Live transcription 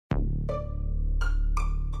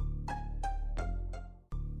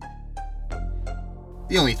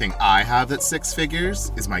The only thing I have that's 6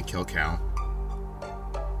 figures is my kill count.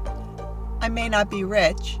 I may not be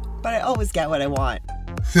rich, but I always get what I want.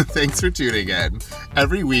 Thanks for tuning in.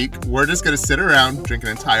 Every week, we're just going to sit around, drink an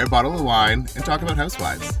entire bottle of wine, and talk about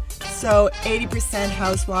housewives. So 80%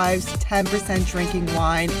 housewives, 10% drinking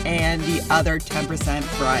wine, and the other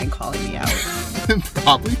 10% Brian calling me out.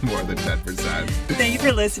 Probably more than 10%. Thank you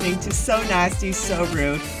for listening to So Nasty, So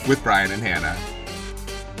Rude with Brian and Hannah.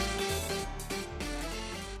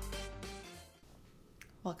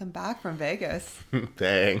 Welcome back from Vegas.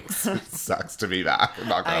 Thanks. It sucks to be back. I'm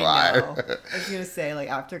not gonna lie. I know. I was gonna say, like,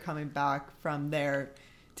 after coming back from there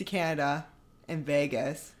to Canada and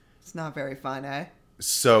Vegas, it's not very fun, eh?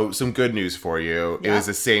 So, some good news for you. Yeah. It was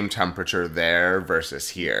the same temperature there versus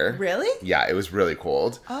here. Really? Yeah, it was really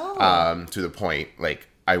cold. Oh. To the point, like,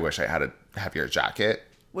 I wish I had a heavier jacket.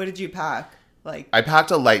 What did you pack? Like, I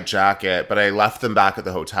packed a light jacket, but I left them back at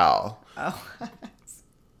the hotel. oh,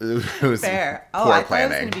 It was fair. poor Oh, I planning.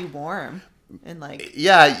 thought it was gonna be warm and like.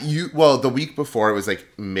 Yeah, the week before it was like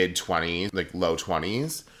mid 20s, like low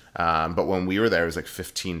 20s. But when we were there, it was like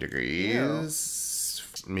 15 degrees,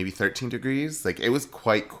 maybe 13 degrees. Like, it was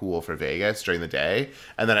quite cool for Vegas during the day.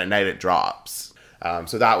 And then at night it drops.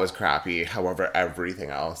 So that was crappy. However, everything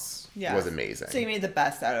else was amazing. So you made the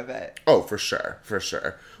best out of it. Oh, for sure. For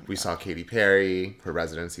sure. We saw Katy Perry. Her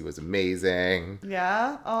residency was amazing.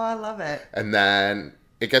 Yeah? Oh, I love it. And then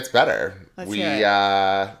it gets better. Let's we hear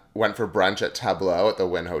it. Went for brunch at Tableau at the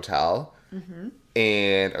Wynn Hotel. Mm-hmm.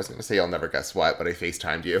 And I was going to say, you'll never guess what, but I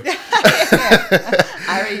FaceTimed you.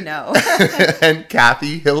 I already know. And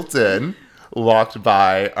Kathy Hilton walked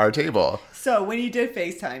by our table. So when you did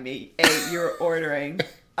FaceTime me, A, you were ordering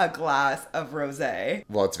a glass of rosé.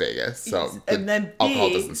 Well, it's Vegas, so and then alcohol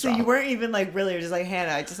B, doesn't so stop. you weren't even like really, you're just like,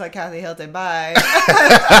 Hannah, I just saw Kathy Hilton, bye.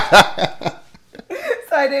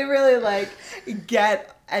 So I didn't really like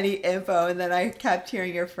get any info, and then I kept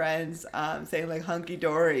hearing your friends saying like hunky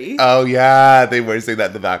dory. Oh yeah, they were saying that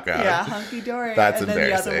in the background. Yeah, hunky dory. That's and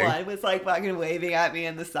embarrassing. then the other one was like fucking waving at me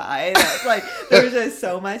on the side. I was like, there was just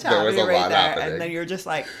so much There was happening a right lot there. happening. And then you're just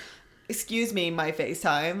like, excuse me, my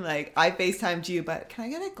FaceTime. Like, I FaceTimed you, but can I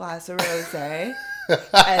get a glass of rosé?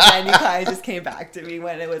 And then you kind of just came back to me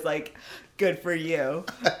when it was like, good for you.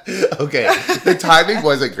 Okay, the timing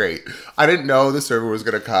wasn't great. I didn't know the server was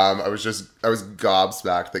going to come. I was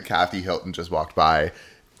gobsmacked that Kathy Hilton just walked by.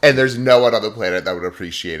 And there's no one on the planet that would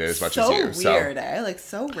appreciate it as much as you. So weird, eh? Like,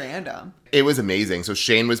 so random. It was amazing. So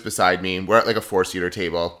Shane was beside me. We're at like a 4-seater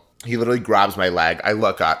table. He literally grabs my leg. I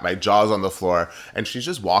look up, my jaw's on the floor, and she's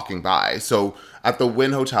just walking by. So at the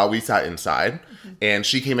Wynn Hotel, we sat inside, and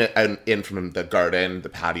she came in from the garden, the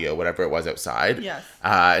patio, whatever it was outside. Yes.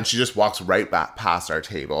 And she just walks right back past our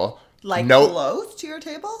table. Like, close to your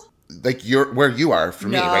table? Like where you are for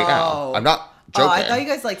me right now. I'm not joking. Oh, I thought you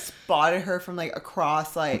guys like spotted her from like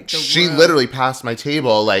across like the She room. literally passed my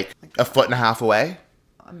table like a foot and a half away.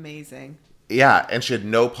 Amazing. Yeah, and she had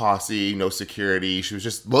no posse, no security. She was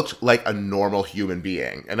just looked like a normal human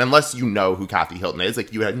being. And unless you know who Kathy Hilton is,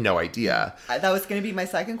 like, you had no idea. That was going to be my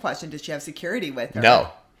second question. Did she have security with her? No,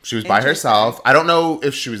 she was by herself. I don't know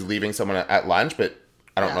if she was leaving someone at lunch, but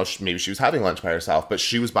I don't know. Maybe she was having lunch by herself. But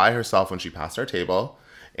she was by herself when she passed our table.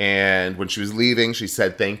 And when she was leaving, she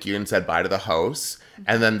said thank you and said bye to the host.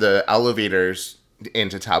 And then the elevators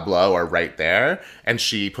into Tableau are right there, and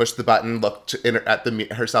she pushed the button, looked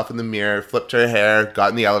at herself in the mirror, flipped her hair,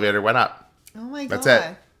 got in the elevator, went up. Oh my god, that's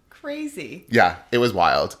it. Crazy. Yeah, it was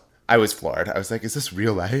wild. I was floored. I was like, is this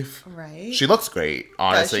real life? Right. She looks great,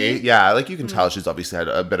 honestly. Does she? Yeah, like you can tell she's obviously had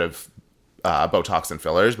a bit of Botox and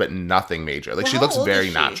fillers, but nothing major. Like, Well, she how looks old very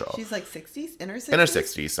is she? natural. She's like 60s, in her 60s? In her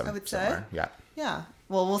 60s, I would say. somewhere. Yeah. Yeah.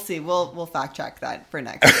 Well, we'll see. We'll fact check that for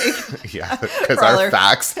next week. Yeah, because For all our our-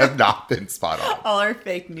 facts have not been spot on. All our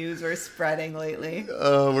fake news we're spreading lately.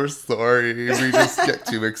 Oh, we're sorry. We just get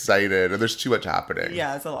too excited, and there's too much happening.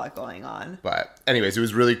 Yeah, it's a lot going on. But anyways, it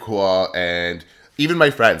was really cool, and even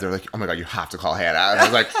my friends, they were like, oh my god, you have to call Hannah. And I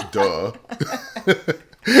was like, duh.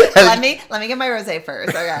 let me get my rosé first,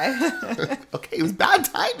 okay? Okay, it was bad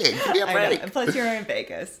timing. Give me a I know. break. And plus, you're in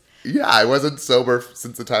Vegas. Yeah, I wasn't sober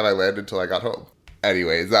since the time I landed until I got home.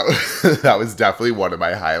 Anyways, that was definitely one of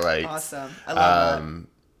my highlights. Awesome. I love that.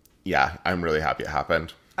 Yeah, I'm really happy it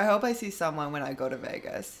happened. I hope I see someone when I go to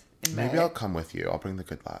Vegas in May. Maybe I'll come with you. I'll bring the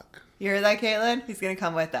good luck. You hear that, Caitlin? He's going to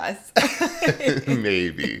come with us.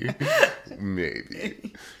 Maybe.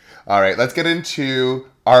 All right, let's get into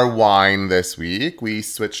our wine this week. We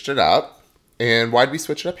switched it up. And why did we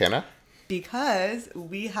switch it up, Hannah? Because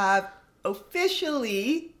we have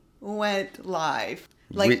officially went live.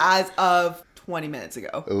 Like, as of 20 minutes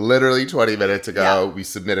ago. Literally 20 minutes ago, Yeah. we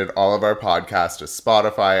submitted all of our podcasts to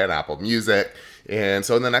Spotify and Apple Music. And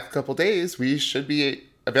so in the next couple days, we should be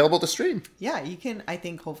available to stream. Yeah, you can, I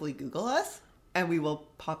think, hopefully Google us and we will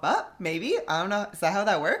pop up. Maybe. I don't know. Is that how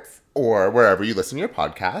that works? Or wherever you listen to your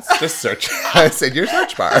podcast, just search us in your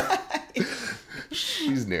search bar.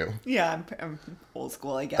 She's new. Yeah, I'm old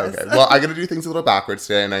school, I guess. Okay. Well, I'm going to do things a little backwards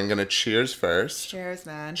today, and I'm going to cheers first. Cheers,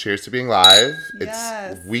 man. Cheers to being live.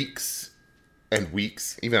 Yes. It's weeks and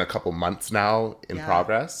weeks, even a couple months now in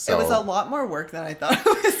progress. So it was a lot more work than I thought it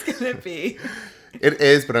was going to be. It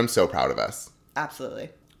is, but I'm so proud of us.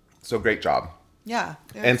 Absolutely. So great job. Yeah.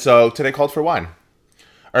 And so today called for wine.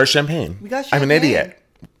 Or champagne. We got champagne. I'm an idiot.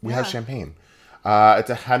 We Yeah. have champagne. It's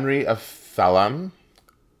a Henry of Phelim.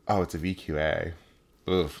 Oh, it's a VQA.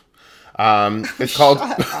 Oof. It's called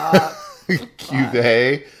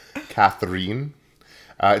Cuvée Catherine.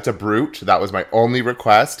 It's a brut. That was my only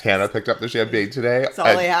request. Hannah picked up the champagne today. That's all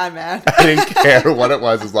I had, man. I didn't care what it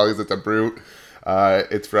was as long as it's a brut.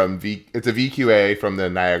 It's a VQA from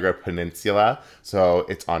the Niagara Peninsula. So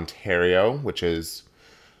it's Ontario, which is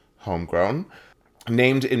homegrown.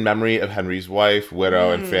 Named in memory of Henry's wife,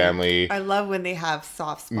 widow, and family. I love when they have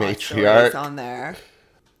soft spot Matriarch. stories on there.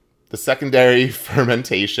 The secondary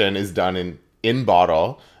fermentation is done in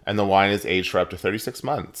bottle, and the wine is aged for up to 36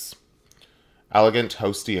 months. Elegant,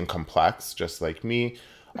 toasty, and complex, just like me.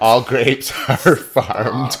 All grapes are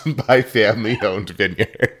farmed by family-owned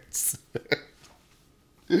vineyards.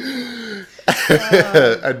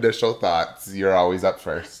 Initial thoughts. You're always up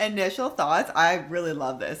first. Initial thoughts. I really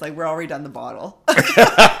love this. Like, we're already done the bottle.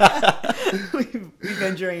 We've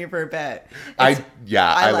been drinking for a bit. I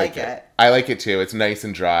like it. I like it too. It's nice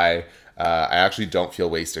and dry. I actually don't feel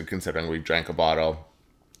wasted considering we drank a bottle.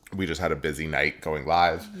 We just had a busy night going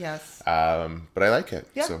live. Yes. But I like it.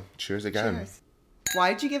 Yeah. So cheers again. Cheers.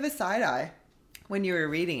 Why did you give a side eye when you were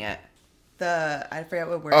reading it? I forget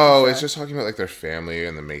what word. Oh, it's just talking about like their family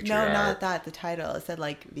and the matriarch. No, not that. The title. It said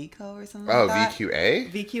like Vico or something. Oh, like that.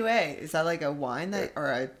 VQA? VQA. Is that like a wine that or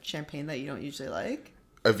a champagne that you don't usually like?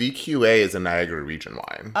 A VQA is a Niagara region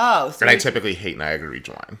wine. Oh, so and I typically hate Niagara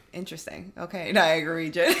region wine. Interesting. Okay, Niagara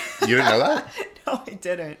region. You didn't know that? No, I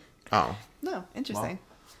didn't. Oh. No, interesting.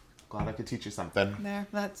 Well, glad I could teach you something. There,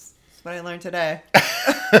 that's what I learned today.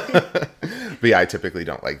 But yeah, I typically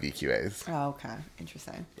don't like VQAs. Oh, okay.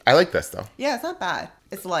 Interesting. I like this though. Yeah, it's not bad.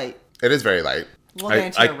 It's light. It is very light. We'll get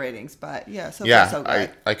into your ratings, but yeah, so far so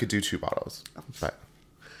good. I could do 2 bottles. But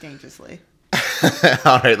Dangerously.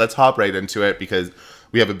 all right, let's hop right into it because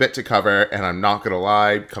we have a bit to cover, and I'm not going to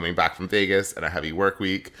lie, coming back from Vegas and a heavy work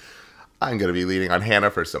week, I'm going to be leaning on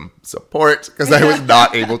Hannah for some support because I was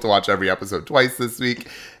not able to watch every episode twice this week,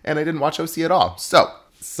 and I didn't watch OC at all. So,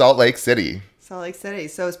 Salt Lake City. Salt Lake City.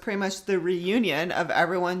 So it's pretty much the reunion of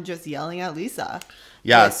everyone just yelling at Lisa.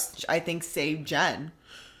 Yes. Which I think saved Jen.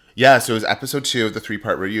 Yeah, so it was episode 2 of the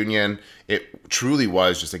 3-part reunion. It truly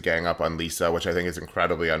was just a gang up on Lisa, which I think is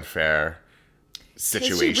incredibly unfair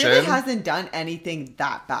situation. She really hasn't done anything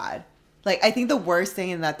that bad. Like, I think the worst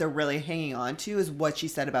thing that they're really hanging on to is what she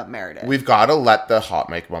said about Meredith. We've got to let the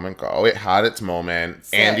hot mic moment go. It had its moment.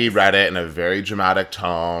 Andy read it in a very dramatic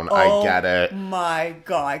tone. I get it. Oh my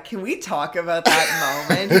God. Can we talk about that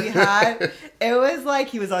moment he had? It was like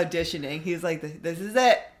he was auditioning. He was like, this is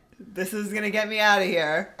it. This is going to get me out of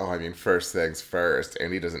here. Oh, I mean, first things first.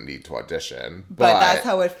 Andy doesn't need to audition. But that's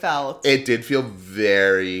how it felt. It did feel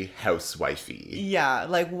very housewifey. Yeah.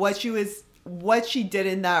 Like what she did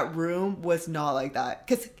in that room was not like that.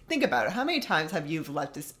 Because think about it. How many times have you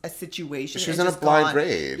left a situation? She was in a blind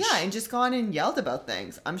rage. Yeah, and just gone and yelled about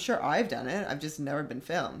things. I'm sure I've done it. I've just never been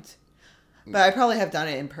filmed. But I probably have done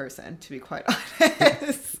it in person, to be quite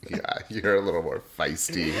honest. Yeah, you're a little more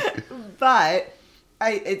feisty. But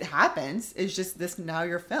it happens. It's just this, now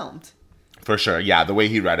you're filmed. For sure. Yeah, the way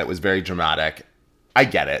he read it was very dramatic. I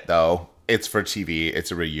get it, though. It's for TV. It's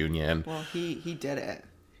a reunion. Well, he did it.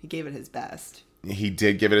 He gave it his best. He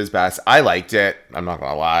did give it his best. I liked it. I'm not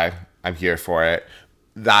going to lie. I'm here for it.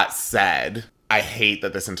 That said, I hate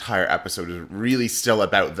that this entire episode is really still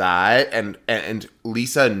about that. And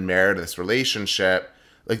Lisa and Meredith's relationship.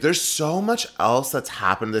 Like, there's so much else that's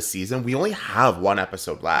happened this season. We only have 1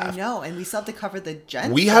 episode left. I know. And we still have to cover the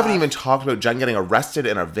Jen We stuff. haven't even talked about Jen getting arrested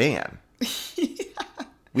in a van. Yeah.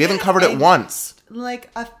 We haven't covered it once. Like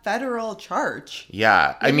a federal charge.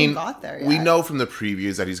 Yeah. I mean, got there yet. We know from the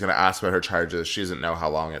previews that he's going to ask about her charges. She doesn't know how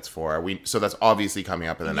long it's for. So that's obviously coming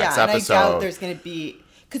up in the next episode. I doubt there's going to be...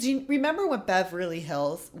 Because you remember with Beverly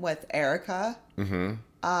Hills with Erica?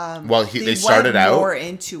 Mm-hmm. Well, they started went out... more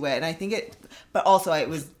into it. And I think it... But also, it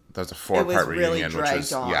was That was a it was 4-part really reunion, dragged which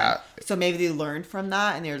was, on. yeah. So maybe they learned from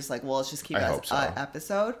that and they're just like, well, let's just keep it as an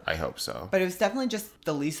episode. I hope so. But it was definitely just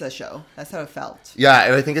the Lisa show. That's how it felt. Yeah,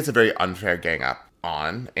 and I think it's a very unfair gang up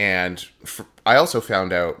on. And I also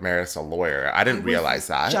found out Meredith's a lawyer. I didn't realize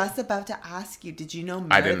that. Just about to ask you, did you know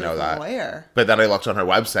Meredith I didn't know that. a lawyer? But then I looked on her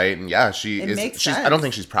website, and yeah, Makes sense. I don't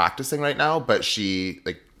think she's practicing right now, but she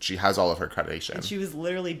has all of her accreditation. And she was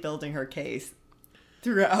literally building her case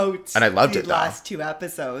throughout and I loved the last 2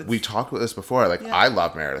 episodes. We talked about this before. I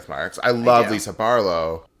love Meredith Marks. I love Lisa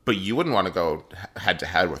Barlow, but you wouldn't want to go head to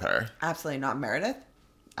head with her. Absolutely not. Meredith?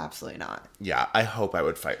 Absolutely not. Yeah, I hope I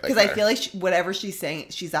would fight like her. Because I feel like whatever she's saying,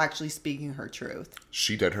 she's actually speaking her truth.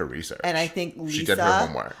 She did her research. And I think Lisa... She did her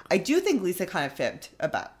homework. I do think Lisa kind of fibbed a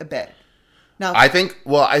bit. Now, I think...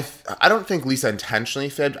 Well, I don't think Lisa intentionally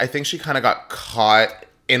fibbed. I think she kind of got caught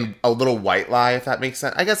in a little white lie, if that makes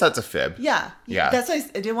sense. I guess that's a fib. Yeah. That's why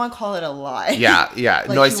I didn't want to call it a lie. Yeah.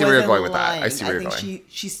 Like, no, I see where you're going with that. I see where you're going. I think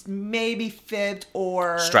she's maybe fibbed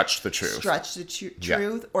or... Stretched the truth.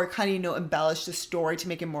 Truth. Or kind of, embellished the story to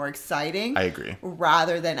make it more exciting. I agree.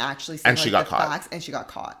 Rather than actually saying facts. And she got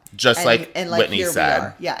caught. Just like Whitney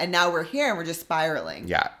said. Yeah, and now we're here and we're just spiraling.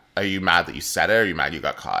 Yeah. Are you mad that you said it or are you mad you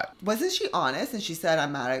got caught? Wasn't she honest and she said,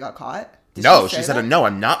 I'm mad I got caught? No, she said, no,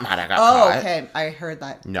 I'm not mad I got caught. Oh, okay. I heard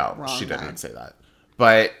that. No, wrong she didn't say that.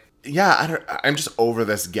 But yeah, I'm just over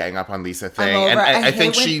this gang up on Lisa thing. And I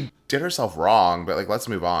think she did herself wrong, but let's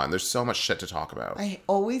move on. There's so much shit to talk about. I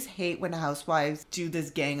always hate when housewives do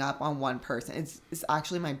this gang up on one person. It's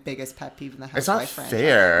actually my biggest pet peeve in the housewife franchise. It's not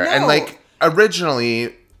fair. No. And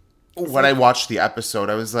originally, when I watched the episode,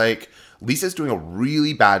 I was like, Lisa's doing a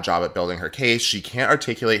really bad job at building her case. She can't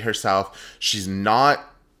articulate herself. She's not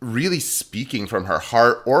really speaking from her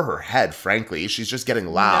heart or her head, frankly. She's just getting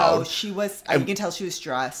loud. No, she was... you can tell she was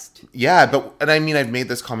stressed. Yeah, and I mean, I've made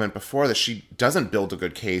this comment before that she doesn't build a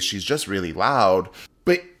good case. She's just really loud.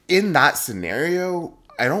 But in that scenario,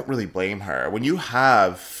 I don't really blame her. When you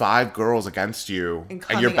have 5 girls against you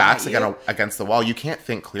and your back's against the wall, you can't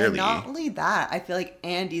think clearly. And not only that, I feel like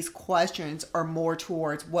Andy's questions are more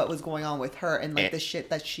towards what was going on with her and the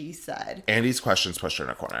shit that she said. Andy's questions pushed her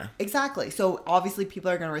in a corner. Exactly. So obviously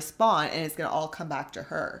people are going to respond and it's going to all come back to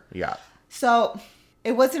her. Yeah. So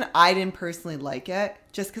it wasn't, I didn't personally like it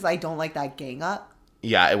just because I don't like that gang up.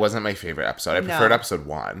 Yeah, it wasn't my favorite episode. I preferred episode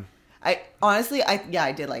 1.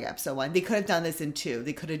 I did like episode 1. They could have done this in 2.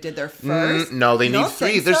 They could have did their first. No, they need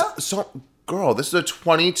 3. There's girl, this is a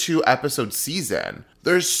 22 episode season.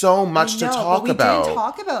 There's so much to talk about. We didn't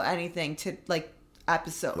talk about anything to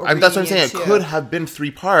episode. That's what I'm saying. It could have been 3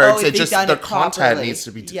 parts. It just the content needs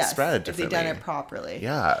to be spread differently. If they done it properly.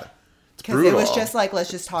 Yeah. Because it was just let's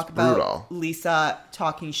just talk about Lisa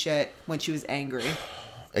talking shit when she was angry.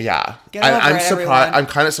 Yeah. I'm surprised. I'm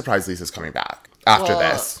kind of surprised Lisa's coming back after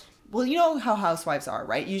this. Well, you know how housewives are,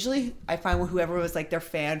 right? Usually, I find whoever was their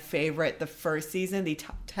fan favorite the first season, they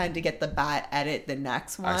tend to get the bad edit the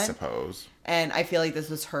next one. I suppose. And I feel like this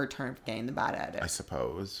was her turn for getting the bad edit. I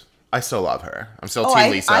suppose. I still love her. I'm still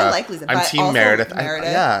Team Lisa. I like Lisa. I'm Team Meredith.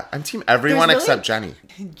 I'm Team everyone except Jenny.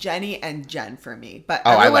 Jenny and Jen for me. But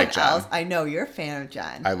I everyone like Jen. else, I know you're a fan of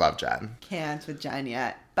Jen. I love Jen. Can't with Jen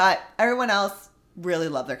yet. But everyone else really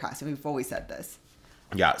loved their costume. We've always said this.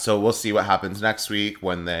 Yeah, so we'll see what happens next week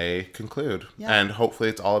when they conclude. Yeah. And hopefully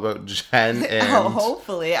it's all about Jen and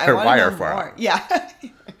hopefully. I want to know more. Yeah.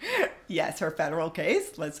 Yes, her federal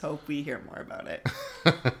case. Let's hope we hear more about it.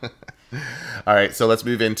 All right, so let's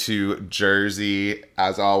move into Jersey.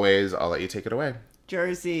 As always, I'll let you take it away.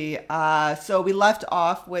 Jersey. So we left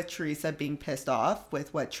off with Teresa being pissed off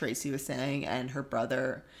with what Tracy was saying and her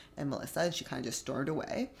brother and Melissa, and she kind of just stormed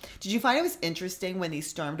away. Did you find it was interesting when they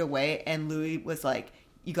stormed away and Louis was like,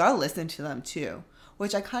 you gotta listen to them too?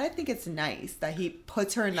 Which I kind of think it's nice that he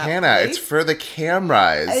puts her in that Hannah, place. It's for the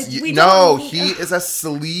cameras. He is a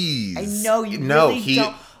sleaze. I know you really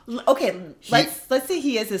don't. Okay, let's say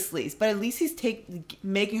he is a sleaze, but at least he's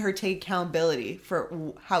making her take accountability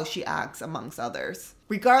for how she acts amongst others.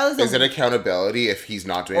 Regardless of... Is it accountability if he's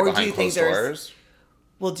not doing it behind closed doors?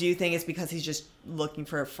 Well, do you think it's because he's just looking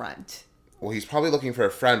for a friend? Well, he's probably looking for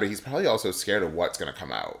a friend, but he's probably also scared of what's going to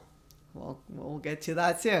come out. Well, we'll get to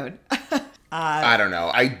that soon. I don't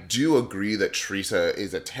know. I do agree that Teresa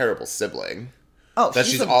is a terrible sibling. Oh, that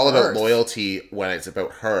she's all about loyalty when it's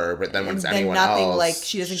about her, but then when it's anyone else,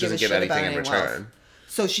 she doesn't give a shit about anything in return.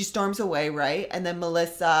 So she storms away, right? And then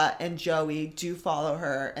Melissa and Joey do follow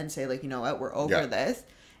her and say, you know what, we're over this.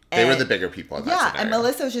 And they were the bigger people in that scenario. And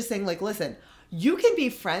Melissa was just saying, listen, you can be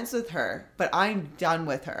friends with her, but I'm done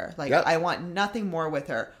with her. I want nothing more with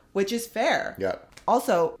her, which is fair. Yep.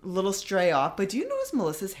 Also, little stray off, but do you notice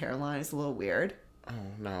Melissa's hairline is a little weird?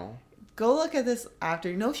 Oh, no. Go look at this after.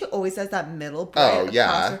 You know she always has that middle Oh, braid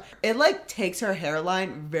yeah. across her. It like takes her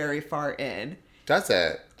hairline very far in. Does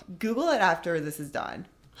it? Google it after this is done.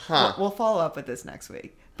 Huh. We'll follow up with this next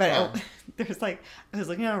week. But there's like, I was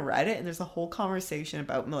looking on Reddit and there's a whole conversation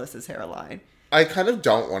about Melissa's hairline. I kind of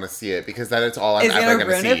don't want to see it because then it's all I'm ever going to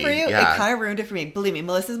see. Is it ruin it for you? Yeah. It kind of ruined it for me. Believe me,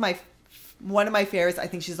 Melissa's one of my favorites. I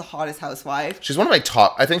think she's the hottest housewife. She's one of my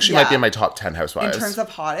top, I think she might be in my top 10 housewives. In terms of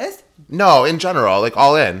hottest? No, in general, like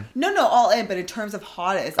all in. No, all in, but in terms of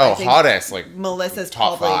hottest. Oh, I think hottest, like Melissa's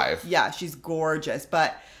top probably, 5. Yeah, she's gorgeous,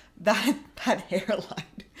 but that hairline.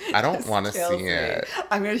 I don't want to see it.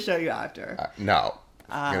 I'm going to show you after. No.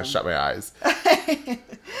 I'm going to shut my eyes.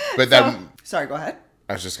 But then... Sorry, go ahead.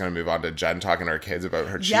 I was just going to move on to Jen talking to her kids about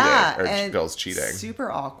her cheating. And Bill's cheating.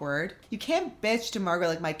 Super awkward. You can't bitch to Margaret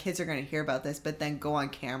like, my kids are going to hear about this, but then go on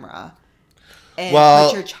camera and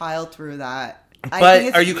put your child through that.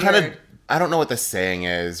 But are you kind of... I don't know what the saying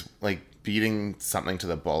is. Like, beating something to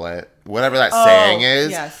the bullet. Whatever that saying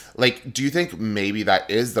is. Yes. Like, do you think maybe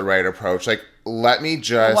that is the right approach? Like, let me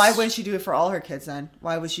just... Why wouldn't she do it for all her kids then?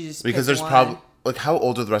 Why would she just Because there's probably... Like, how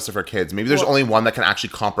old are the rest of her kids? Maybe there's only one that can actually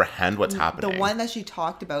comprehend what's happening. The one that she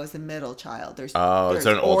talked about was the middle child. Is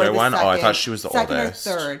there an older one? I thought she was the oldest. oldest.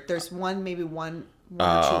 Second or third. There's maybe one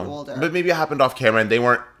or two older. But maybe it happened off camera and they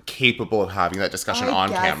weren't capable of having that discussion on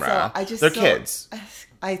camera. So. They're kids.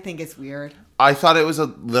 I think it's weird. I thought it was a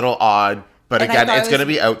little odd, but again, it's going to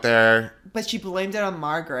be out there. But she blamed it on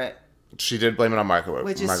Margaret. She did blame it on Margaret,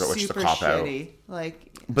 which is super shitty.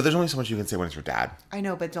 But there's only so much you can say when it's your dad. I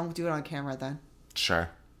know, but don't do it on camera then. Sure.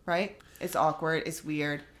 Right? It's awkward. It's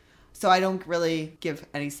weird. So I don't really give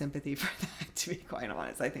any sympathy for that, to be quite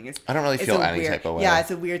honest. I don't really feel any type of way. Yeah,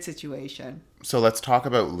 it's a weird situation. So let's talk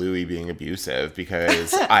about Louis being abusive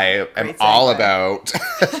because I am all about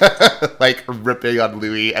like ripping on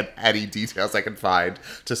Louis and any details I can find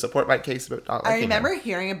to support my case about not liking I remember him.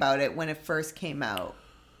 Hearing about it when it first came out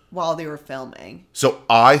while they were filming. So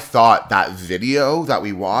I thought that video that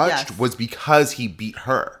we watched was because he beat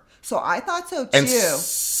her. So I thought so too. And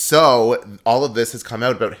so all of this has come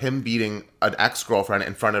out about him beating an ex-girlfriend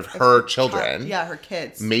in front of her children. Yeah, her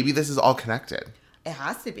kids. Maybe this is all connected. It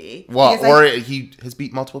has to be. Well, or he has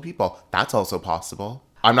beat multiple people. That's also possible.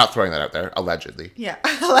 I'm not throwing that out there. Allegedly. Yeah,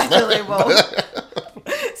 allegedly. Well,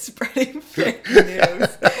 spreading fake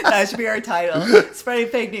news. That should be our title. Spreading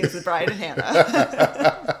fake news with Brian and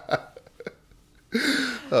Hannah.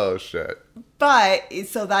 Oh, shit. But,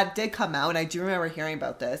 so that did come out, and I do remember hearing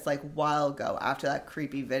about this, like, a while ago after that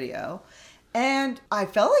creepy video. And I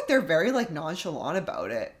felt like they're very, like, nonchalant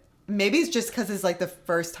about it. Maybe it's just because it's, like, the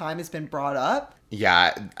first time it's been brought up.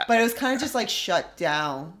 Yeah. But it was kind of just, like, shut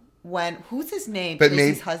down when... Who's his name?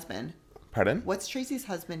 Tracy's husband. Pardon? What's Tracy's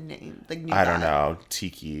husband name? The new I don't know.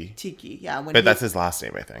 Tiki. Tiki, yeah. But that's his last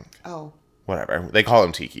name, I think. Oh. Whatever. They call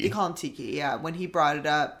him Tiki. They call him Tiki, yeah. When he brought it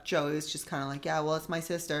up, Joey was just kind of like, yeah, well, it's my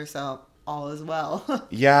sister, so all is well.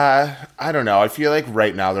 Yeah, I don't know. I feel like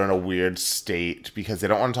right now they're in a weird state because they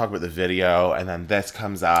don't want to talk about the video, and then this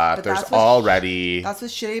comes up. But That's what's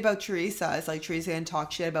shitty about Teresa. It's like Teresa can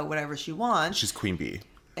talk shit about whatever she wants. She's Queen Bee.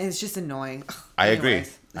 And it's just annoying. I agree.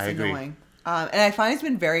 It's annoying. And I find it's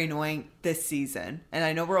been very annoying this season. And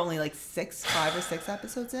I know we're only like 5 or 6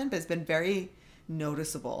 episodes in, but it's been very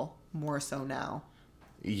noticeable, more so now.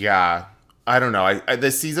 Yeah. I don't know.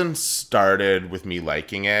 This season started with me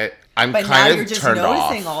liking it. I'm but kind now of you're just turned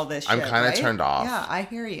noticing off. all this shit, I'm kind of right? turned off. Yeah, I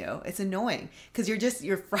hear you. It's annoying because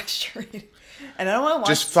you're frustrated. And I don't want to watch.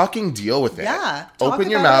 Just fucking deal with it. Yeah. Open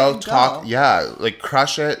your mouth, talk. Yeah. Like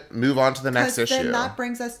crush it, move on to the next issue. Then that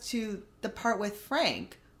brings us to the part with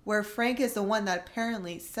Frank, where Frank is the one that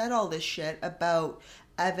apparently said all this shit about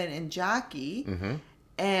Evan and Jackie. Mm-hmm.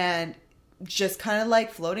 And just kind of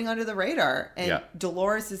like floating under the radar. And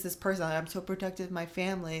Dolores is this person, I'm so protective of my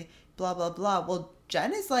family, blah, blah, blah. Well,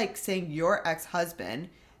 Jen is like saying your ex-husband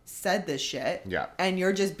said this shit. Yeah. And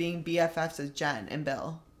you're just being BFFs with Jen and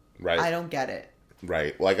Bill. Right. I don't get it.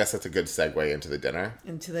 Right. Well, I guess that's a good segue into the dinner.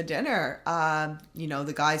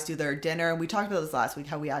 The guys do their dinner. And we talked about this last week,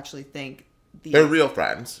 how we actually think they're real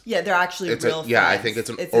friends. Yeah, they're actually real friends. Yeah, I think it's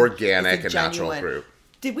an organic and natural group.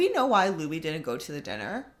 Did we know why Louis didn't go to the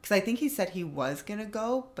dinner? Because I think he said he was going to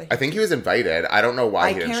go. But I think he was invited. I don't know why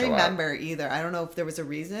he didn't show up. I can't remember either. I don't know if there was a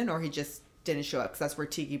reason or he just didn't show up. Because that's where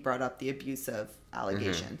Tiki brought up the abusive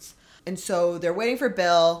allegations. Mm-hmm. And so they're waiting for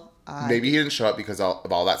Bill. Maybe he didn't show up because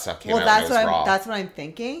of all that stuff came out and it was raw. That's what I'm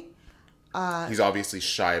thinking. He's obviously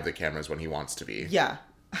shy of the cameras when he wants to be. Yeah.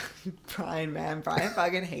 Brian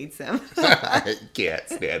fucking hates him. I can't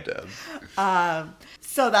stand him.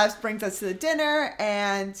 So that brings us to the dinner,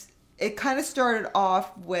 and it kind of started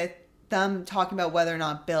off with them talking about whether or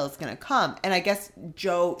not Bill is going to come. And I guess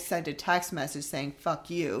Joe sent a text message saying,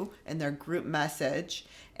 fuck you, in their group message.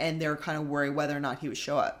 And they were kind of worried whether or not he would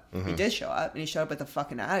show up. He did show up, and he showed up with a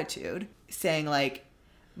fucking attitude, saying, like,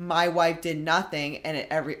 my wife did nothing, and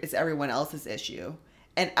it's everyone else's issue.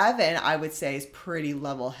 And Evan, I would say, is pretty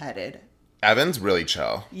level-headed. Evan's really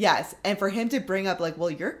chill. Yes, and for him to bring up, like, well,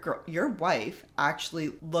 your wife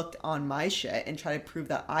actually looked on my shit and tried to prove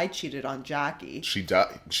that I cheated on Jackie. She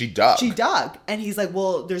dug. And he's like,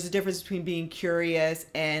 well, there's a difference between being curious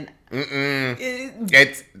and...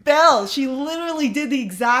 It's Belle. She literally did the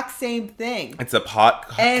exact same thing. It's a pot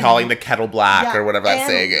calling the kettle black or whatever that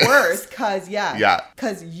saying is. Worse, because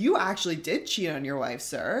you actually did cheat on your wife,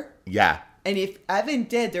 sir. Yeah. And if Evan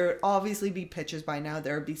did, there would obviously be pictures by now.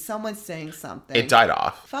 There would be someone saying something. It died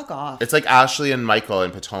off. Fuck off. It's like Ashley and Michael in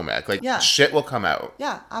Potomac. Like, shit will come out.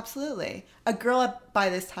 Yeah, absolutely. A girl by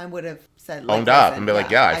this time would have said, owned up and be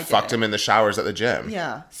like, I fucked him in the showers at the gym.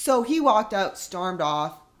 Yeah. So he walked out, stormed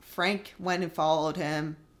off. Frank went and followed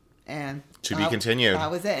him. And to be continued.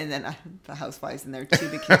 That was it. And then the Housewives in there, to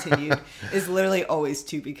be continued, is literally always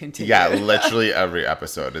to be continued. Yeah, literally every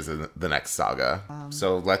episode is in the next saga.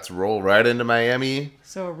 So let's roll right into Miami.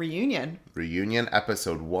 So a reunion. Reunion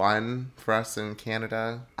episode 1 for us in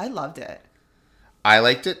Canada. I loved it. I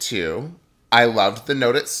liked it too. I loved the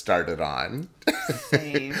note it started on.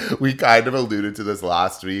 Same. We kind of alluded to this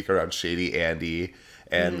last week around Shady Andy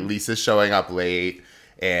and Lisa showing up late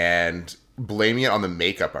and blaming it on the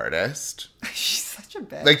makeup artist. She's such a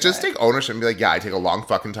bitch. Like, just take ownership and be like, yeah, I take a long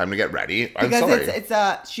fucking time to get ready. I'm sorry.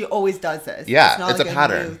 Because she always does this. Yeah, it's not it's like a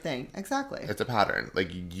pattern. New thing. Exactly. It's a pattern. Like,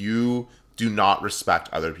 you do not respect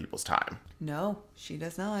other people's time. No, she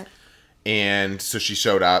does not. And so she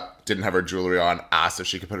showed up, didn't have her jewelry on, asked if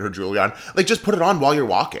she could put her jewelry on. Like, just put it on while you're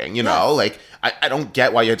walking, you know? Like, I don't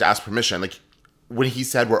get why you had to ask permission. Like, when he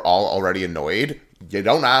said we're all already annoyed, you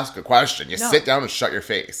don't ask a question. You sit down and shut your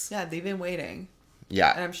face. Yeah, they've been waiting.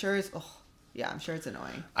 Yeah. And I'm sure I'm sure it's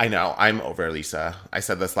annoying. I know. I'm over Lisa. I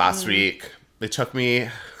said this last week. It took me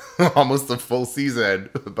almost a full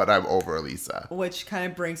season, but I'm over Lisa. Which kind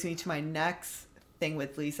of brings me to my next thing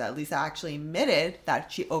with Lisa. Lisa actually admitted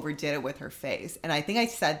that she overdid it with her face. And I think I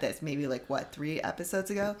said this maybe 3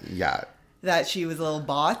 episodes ago? Yeah. That she was a little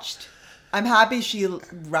botched. I'm happy she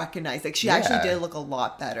recognized it. She actually did look a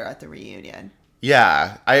lot better at the reunion.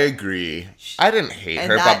 Yeah, I agree. I didn't hate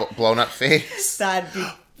her blown up face.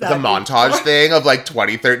 The montage thing of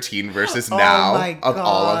 2013 versus now of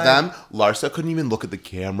all of them. Larsa couldn't even look at the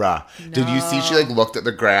camera. No. Did you see she looked at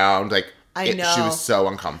the ground? I know. She was so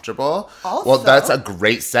uncomfortable. Also, well, that's a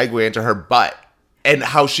great segue into her butt and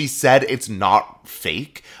how she said it's not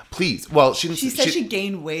fake. Please. Well, she said she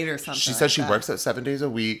gained weight or something. She said she works out 7 days a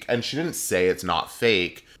week, and she didn't say it's not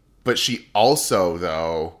fake, but she also,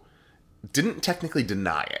 though, didn't technically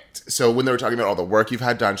deny it. So when they were talking about all the work you've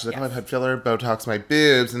had done, she's like, oh, I've had filler, Botox, my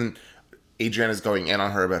boobs, and Adriana's going in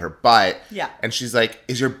on her about her butt. Yeah. And she's like,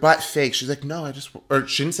 is your butt fake? She's like, no, or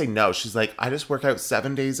she didn't say no. She's like, I just work out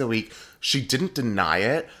 7 days a week. She didn't deny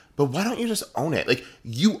it, but why don't you just own it?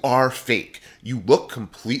 You are fake. You look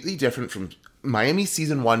completely different from Miami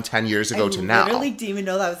season 1 10 years ago to now. I literally didn't even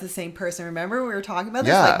know that was the same person. Remember we were talking about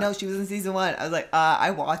this? Yeah. No, she was in season 1. I was like,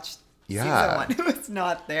 I watched season 1. It was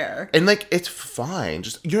not there. And it's fine.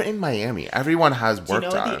 Just, you're in Miami. Everyone has work done. Do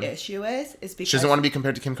you know what the issue is? It's because she doesn't want to be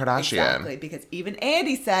compared to Kim Kardashian. Exactly. Because even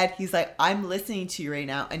Andy said, he's like, I'm listening to you right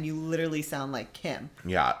now, and you literally sound like Kim.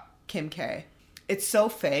 Yeah. Kim K. It's so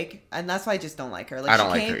fake, and that's why I just don't like her. I don't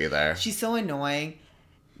like her either. She's so annoying.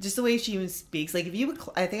 Just the way she even speaks. If you,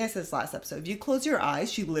 I think I said this last episode, if you close your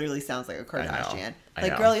eyes, she literally sounds like a Kardashian. I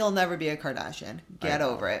know. Girl, you'll never be a Kardashian. Get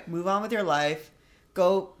over it. Move on with your life.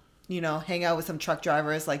 Go, hang out with some truck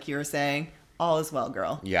drivers like you were saying. All is well,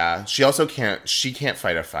 girl. Yeah. She also can't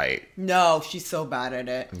fight a fight. No, she's so bad at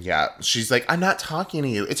it. Yeah. She's like, I'm not talking to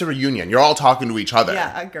you. It's a reunion. You're all talking to each other.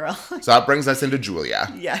 Yeah, girl. So that brings us into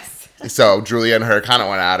Julia. Yes. So Julia and her kind of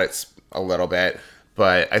went at it a little bit,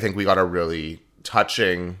 but I think we got a really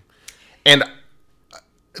touching and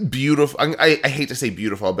beautiful, I hate to say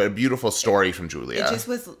beautiful, but a beautiful story from Julia. It just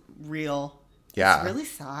was real. Yeah. It's really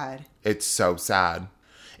sad. It's so sad.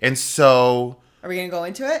 And so... Are we going to go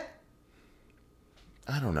into it?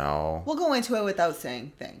 I don't know. We'll go into it without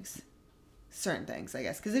saying things. Certain things, I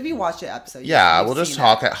guess. Because if you watch the episode... Yeah, we'll just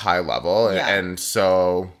talk at high level. Yeah. And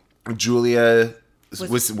so Julia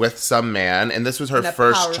was with some man, and this was her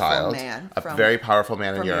first child. A very powerful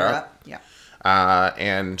man in Europe. Yeah.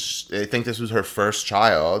 And I think this was her first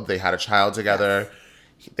child. They had a child together.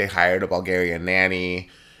 Yes. They hired a Bulgarian nanny,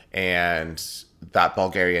 and that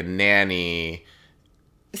Bulgarian nanny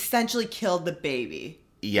essentially killed the baby.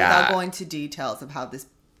 Yeah. Without going to details of how this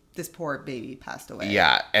poor baby passed away.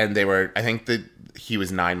 Yeah, and they were, I think that he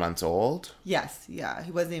was 9 months old. Yes, yeah.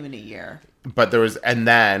 He wasn't even a year. But there was, and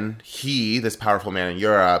then he, this powerful man in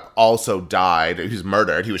Europe, also died. He was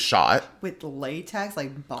murdered. He was shot. With latex,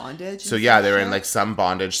 like bondage? So yeah, they were in like some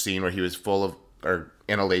bondage scene where he was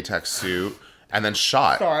in a latex suit and then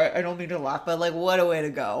shot. Sorry, I don't mean to laugh, but like, what a way to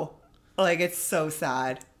go. Like, it's so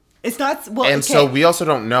sad. It's not, well, and okay. so we also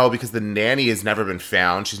don't know because the nanny has never been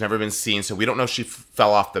found. She's never been seen. So we don't know if she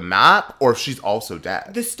fell off the map or if she's also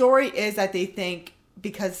dead. The story is that they think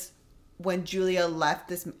because when Julia left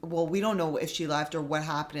this, well, we don't know if she left or what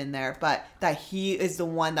happened in there, but that he is the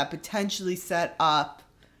one that potentially set up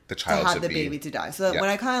the child to have the baby to die. So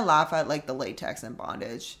when I kind of laugh at like the latex and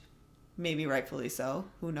bondage, maybe rightfully so.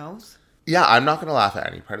 Who knows? Yeah, I'm not going to laugh at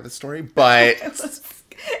any part of the story, but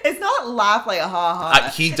it's not laugh like a ha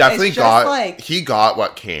ha. He definitely got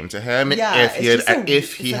what came to him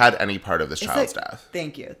if he had any part of this child's death.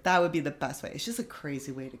 Thank you. That would be the best way. It's just a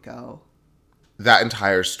crazy way to go. That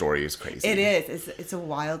entire story is crazy. It is. It's a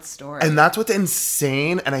wild story. And that's what's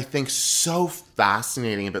insane and I think so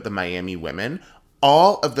fascinating about the Miami women.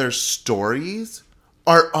 All of their stories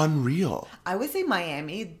are unreal. I would say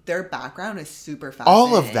Miami, their background is super fascinating.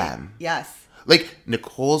 All of them. Yes. Like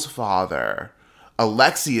Nicole's father,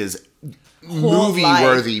 Alexia's movie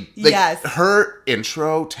worthy. Like, yes. Her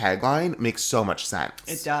intro tagline makes so much sense.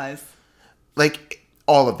 It does. Like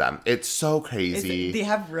all of them. It's so crazy. They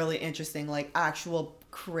have really interesting, like actual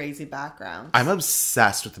crazy backgrounds. I'm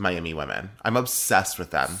obsessed with the Miami women. I'm obsessed with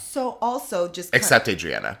them. So also just except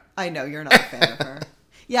Adriana. I know you're not a fan of her.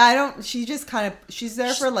 Yeah, I don't. She just she's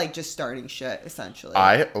there for like just starting shit, essentially.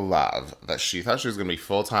 I love that she thought she was going to be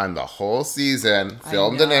full time the whole season,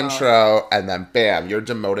 filmed an intro, and then bam, you're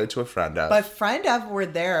demoted to a friend of. But friend of were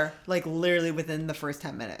there like literally within the first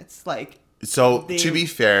 10 minutes. Like, so to be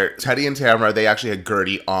fair, Teddy and Tamara, they actually had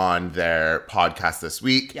Gertie on their podcast this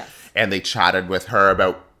week. Yes. And they chatted with her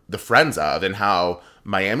about the friends of and how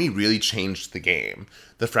Miami really changed the game.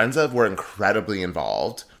 The friends of were incredibly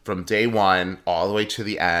involved. From day one all the way to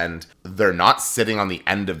the end. They're not sitting on the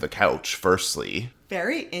end of the couch, firstly.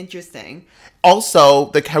 Very interesting. Also,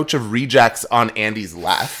 the couch of rejects on Andy's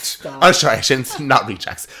left. Stop. Oh, sorry, I shouldn't, not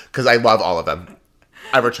rejects, because I love all of them.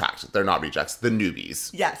 I retract. They're not rejects. The newbies.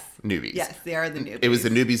 Yes. Newbies. Yes, they are the newbies. It was the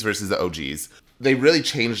newbies versus the OGs. They really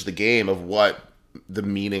changed the game of what the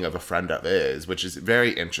meaning of a friend of is, which is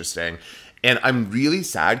very interesting. And I'm really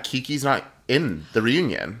sad Kiki's not in the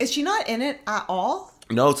reunion. Is she not in it at all?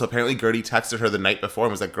 No, so apparently Gertie texted her the night before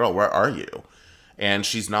and was like, girl, where are you? And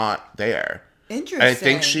she's not there. Interesting. And I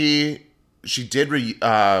think she did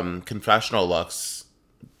confessional looks.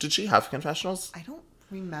 Did she have confessionals? I don't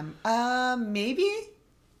remember. Maybe?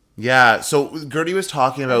 Yeah, so Gertie was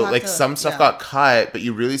talking about like some stuff got cut, but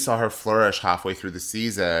you really saw her flourish halfway through the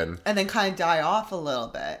season. And then kind of die off a little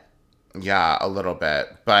bit. Yeah, a little bit.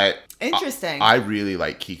 But interesting. I really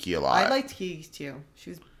like Kiki a lot. I liked Kiki too. She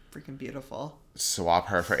was freaking beautiful. Swap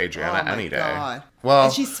her for Adriana any day. God. Well,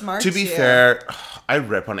 and she's smart to be fair, I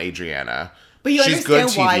rip on Adriana. But you she's understand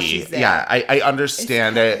good TV. Why she's there. Yeah, I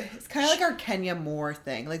understand it. It's kind of like our Kenya Moore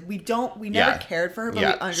thing. Like we never cared for her, but we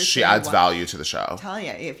understand. She adds value to the show. I'm telling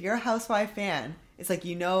you, if you're a Housewife fan, it's like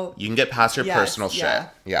you can get past her personal shit.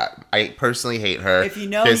 Yeah, I personally hate her. If you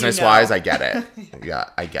know, business wise, I get it. Yeah,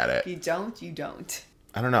 I get it. If you don't, you don't.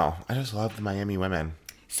 I don't know. I just love the Miami women.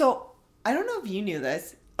 So I don't know if you knew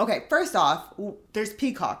this. Okay, first off, there's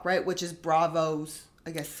Peacock, right? Which is Bravo's,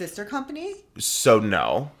 I guess, sister company? So,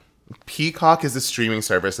 no. Peacock is the streaming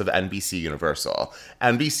service of NBC Universal.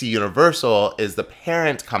 NBC Universal is the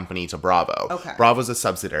parent company to Bravo. Okay. Bravo's a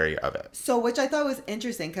subsidiary of it. So, which I thought was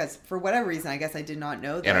interesting because for whatever reason, I guess I did not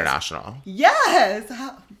know this. International. Yes!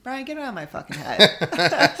 Brian, get it out of my fucking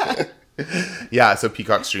head. Yeah, so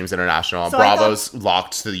Peacock streams international. So Bravo's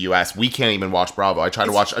locked to the US. We can't even watch Bravo. I try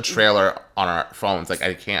to watch a trailer on our phones. Like,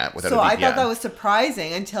 I can't without a VPN. So I thought that was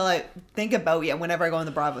surprising until I think about, whenever I go on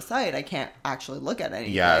the Bravo site, I can't actually look at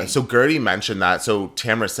anything. Yeah, so Gertie mentioned that. So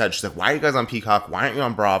Tamara said, she's like, why are you guys on Peacock? Why aren't you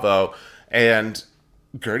on Bravo? And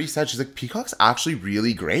Gertie said, she's like, Peacock's actually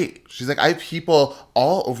really great. She's like, I have people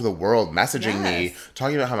all over the world messaging me,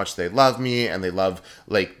 talking about how much they love me and they love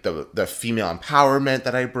like the female empowerment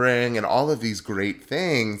that I bring and all of these great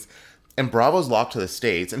things. And Bravo's locked to the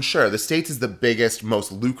States. And sure, the States is the biggest,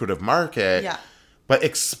 most lucrative market. Yeah. But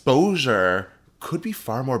exposure could be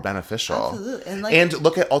far more beneficial. Absolutely. And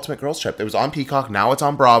look at Ultimate Girls Trip. It was on Peacock. Now it's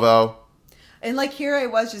on Bravo. And here I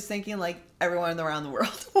was just thinking everyone around the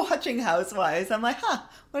world watching Housewives. I'm like,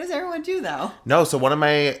 what does everyone do now? No, so one of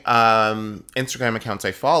my Instagram accounts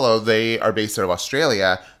I follow, they are based out of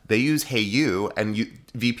Australia. They use HeyU and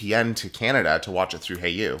VPN to Canada to watch it through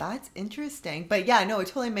HeyU. That's interesting. But yeah, no, it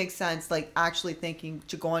totally makes sense. Like, actually thinking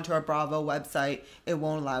to go onto our Bravo website, it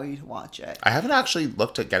won't allow you to watch it. I haven't actually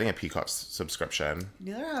looked at getting a Peacock subscription.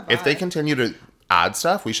 Neither have If they continue to add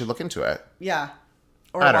stuff, we should look into it. Yeah.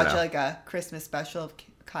 Or I don't watch know. like a Christmas special of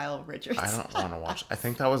Kyle Richards. I don't want to watch. I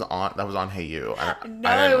think that was on HeyU.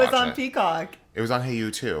 No, it was on Peacock. It was on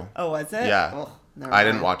HeyU too. Oh, was it? Yeah. Oh, I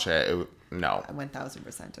didn't watch it. No. I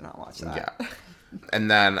 1000% did not watch that. Yeah.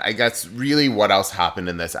 And then I guess really what else happened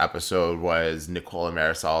in this episode was Nicole and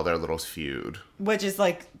Marisol, their little feud. Which is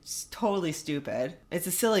like totally stupid. It's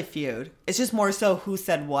a silly feud. It's just more so who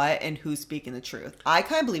said what and who's speaking the truth. I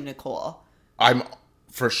kind of believe Nicole. I'm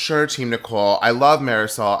for sure Team Nicole. I love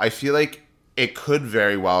Marisol. I feel like it could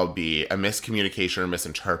very well be a miscommunication or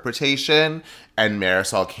misinterpretation, and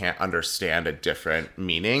Marisol can't understand a different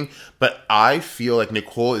meaning. But I feel like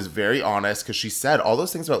Nicole is very honest because she said all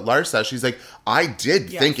those things about Larsa. She's like, I did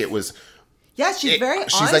think it was... Yeah, she's very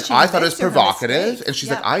honest. She's like, I thought it was provocative. And she's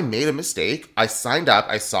yeah. like, I made a mistake. I signed up.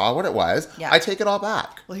 I saw what it was. Yeah. I take it all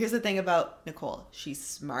back. Well, here's the thing about Nicole. She's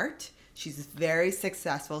smart. She's very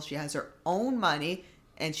successful. She has her own money.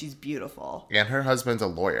 And she's beautiful. And her husband's a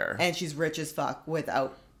lawyer. And she's rich as fuck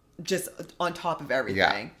without, just on top of everything.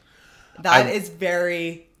 Yeah. That is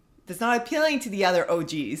very, that's not appealing to the other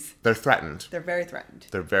OGs. They're threatened. They're very threatened.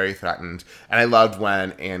 They're very threatened. And I loved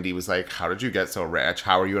when Andy was like, how did you get so rich?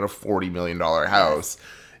 How are you in a $40 million house? Yes.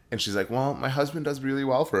 And she's like, well, my husband does really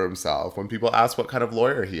well for himself. When people ask what kind of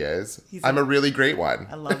lawyer he is, I'm a really great one.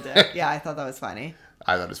 I loved it. Yeah, I thought that was funny.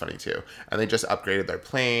 I thought it was funny too. And they just upgraded their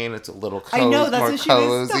plane. It's a little cozy, I know, that's more what she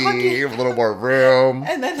was cozy, a little more room.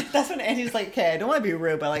 And then that's when Andy's like, okay, I don't want to be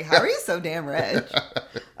rude, but like, how are you so damn rich?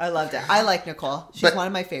 I loved it. I like Nicole. She's one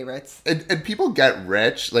of my favorites. And people get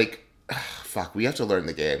rich, like, fuck, we have to learn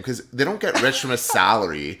the game. Because they don't get rich from a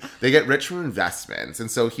salary. They get rich from investments. And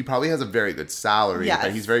so he probably has a very good salary,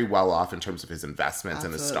 but he's very well off in terms of his investments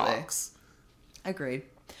and his stocks. Agreed.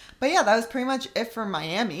 But yeah, that was pretty much it for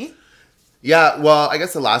Miami. Yeah, well, I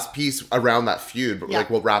guess the last piece around that feud, but like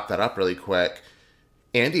we'll wrap that up really quick.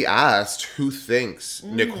 Andy asked who thinks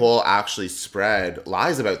Nicole actually spread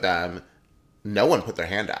lies about them. No one put their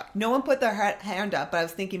hand up. No one put their hand up, but I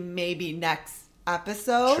was thinking maybe next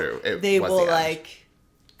episode they was will the like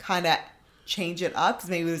kind of change it up because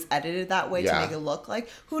maybe it was edited that way to make it look like.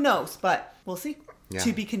 Who knows? But we'll see. Yeah.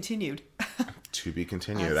 To be continued. To be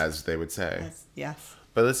continued, as they would say. Yes.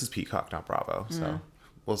 But this is Peacock, not Bravo, so...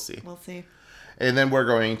 We'll see. We'll see. And then we're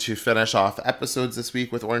going to finish off episodes this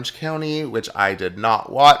week with Orange County, which I did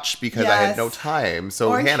not watch because I had no time.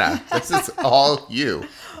 So, Hannah, this is all you.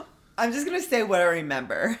 I'm just going to say what I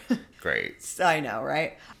remember. Great. I know,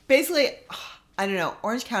 right? Basically, I don't know.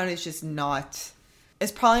 Orange County is just not...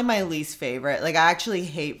 It's probably my least favorite. Like, I actually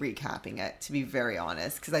hate recapping it, to be very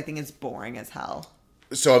honest, because I think it's boring as hell.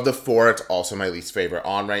 So, of the four, it's also my least favorite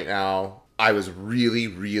on right now. I was really,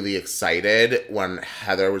 really excited when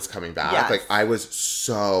Heather was coming back. Yes. Like, I was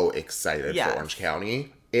so excited for Orange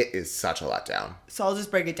County. It is such a letdown. So I'll just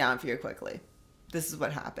break it down for you quickly. This is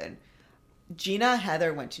what happened. Gina and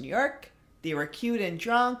Heather went to New York. They were cute and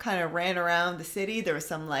drunk, kind of ran around the city. There was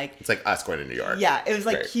some like... It's like us going to New York. Yeah, it was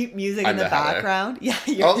like cute music in the background. Yeah.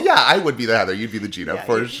 I would be the Heather. You'd be the Gina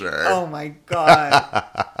for sure. Oh my God.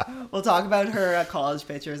 We'll talk about her college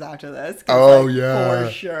pictures after this. Oh, yeah.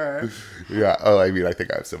 For sure. Yeah. Oh, I mean, I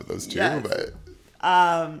think I have some of those too,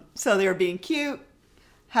 but... So they were being cute.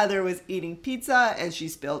 Heather was eating pizza and she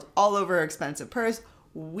spilled all over her expensive purse.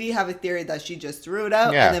 We have a theory that she just threw it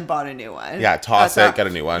out and then bought a new one. Yeah, toss it, get a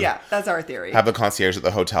new one. Yeah, that's our theory. Have the concierge at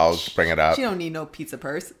the hotel bring it up. She don't need no pizza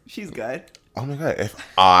purse. She's good. Oh my God, if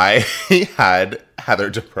I had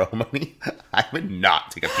Heather Dupro money, I would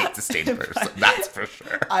not take a pizza stain purse. That's for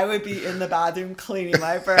sure. I would be in the bathroom cleaning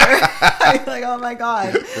my purse. I'd be like, oh my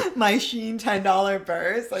God, my Shein $10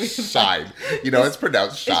 purse. Like, Shine. You know, it's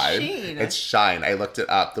pronounced Shine. It's Shein. It's Shine. I looked it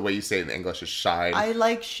up. The way you say it in English is Shine. I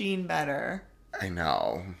like Shein better. I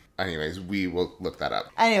know. Anyways, we will look that up.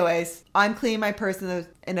 Anyways, I'm cleaning my purse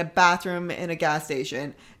in a bathroom in a gas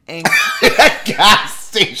station. And in a gas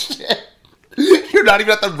station? You're not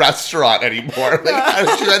even at the restaurant anymore. Like, how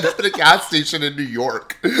did you end up in a gas station in New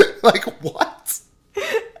York? Like, what?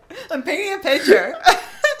 I'm painting a picture.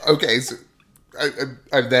 Okay, so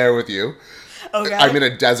I'm there with you. Okay. I'm in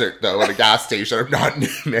a desert, though, at a gas station. I'm not in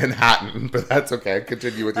Manhattan, but that's okay.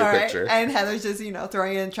 Continue with your picture. And Heather's just,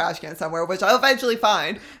 throwing it in a trash can somewhere, which I'll eventually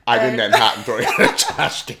find. I'm in Manhattan throwing it in a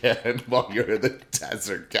trash can while you're in the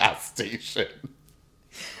desert gas station.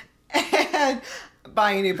 And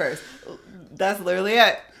buying a new purse. That's literally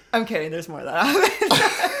it. I'm kidding. There's more that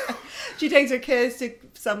happens. She takes her kids to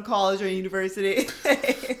some college or university.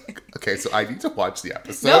 Okay, so I need to watch the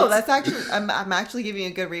episode. No, that's actually, I'm actually giving you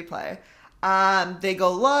a good replay. They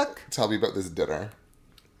go look. Tell me about this dinner.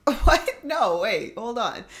 What? No, wait, hold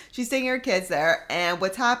on. She's taking her kids there, and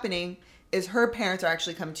what's happening is her parents are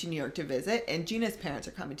actually coming to New York to visit, and Gina's parents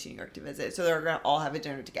are coming to New York to visit, so they're going to all have a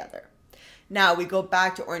dinner together. Now, we go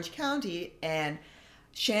back to Orange County, and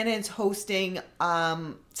Shannon's hosting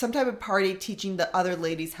some type of party teaching the other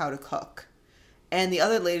ladies how to cook. And the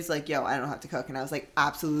other lady's like, yo, I don't have to cook. And I was like,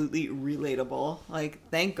 absolutely relatable. Like,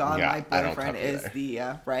 thank God my boyfriend is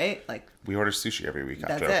right? Like, we order sushi every week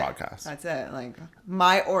after our podcast. That's it. Like,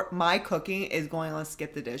 my cooking is going on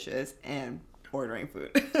skip the dishes and ordering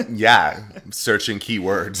food. Yeah. Searching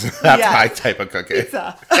keywords. That's my type of cooking.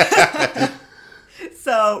 Pizza.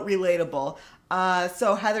 So relatable.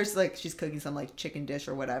 So Heather's like, she's cooking some like chicken dish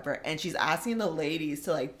or whatever, and she's asking the ladies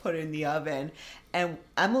to like put it in the oven. And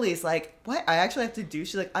Emily's like, what? I actually have to do?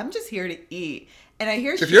 She's like, I'm just here to eat. And I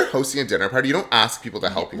hear if you're hosting a dinner party, you don't ask people to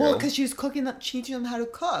help you. Well, because she was teaching them how to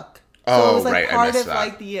cook. So it was like right. part of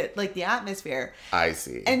like the atmosphere. I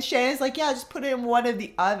see. And Shannon's like, yeah, just put it in one of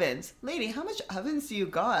the ovens. Lady, how much ovens do you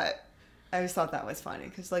got? I just thought that was funny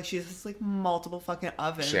because like she has like multiple fucking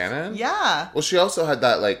ovens. Shannon? Yeah. Well, she also had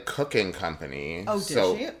that like cooking company. Oh,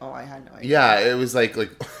 did she? Oh, I had no idea. Yeah, it was like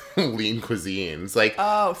lean cuisines. Like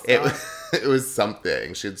it was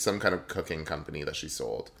something. She had some kind of cooking company that she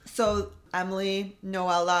sold. So Emily,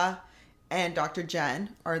 Noella, and Dr.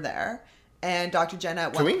 Jen are there, and Dr. Jen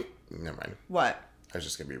at one. Can we? Never mind. What? I was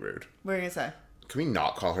just gonna be rude. What are you gonna say? Can we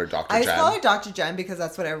not call her Dr. Jen? I just call her Dr. Jen because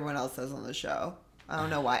that's what everyone else says on the show. I don't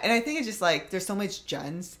know why. And I think it's just like there's so much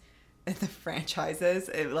Jens in the franchises.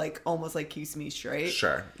 It like almost like keeps me straight.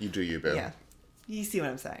 Sure. You do you, boo. Yeah. You see what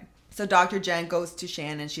I'm saying. So Dr. Jen goes to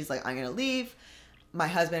Shannon. She's like, I'm going to leave. My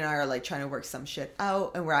husband and I are like trying to work some shit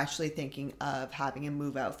out. And we're actually thinking of having him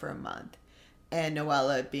move out for a month. And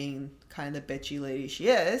Noella, being kind of the bitchy lady she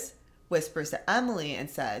is, whispers to Emily and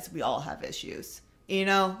says, we all have issues.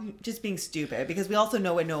 Just being stupid, because we also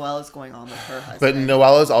know what Noelle is going on with her husband. But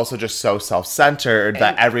Noelle is also just so self-centered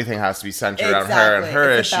that everything has to be centered on her and her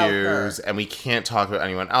issues, and we can't talk about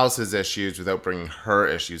anyone else's issues without bringing her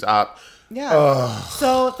issues up. Yeah. Ugh.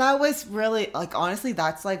 So that was really, like, honestly,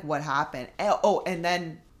 that's like what happened. Oh, and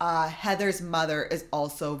then Heather's mother is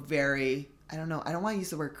also very, I don't know, I don't want to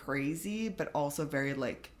use the word crazy, but also very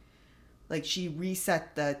like she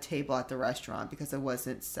reset the table at the restaurant because it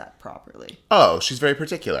wasn't set properly. Oh, she's very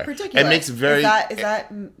particular. It makes very...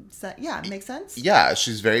 It makes sense? Yeah,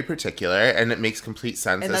 she's very particular, and it makes complete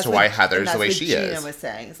sense as to why Heather's the way she is. Gina was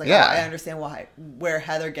saying. It's like, I understand where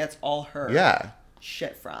Heather gets all her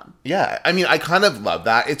shit from. Yeah. I mean, I kind of love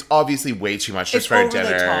that. It's obviously way too much just for a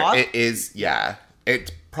dinner. The top. It is, yeah.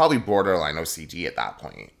 It's probably borderline OCD at that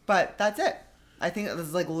point. But that's it. I think this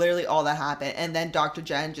is like literally all that happened. And then Dr.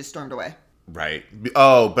 Jen just stormed away. Right.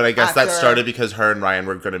 Oh, but I guess that started because her and Ryan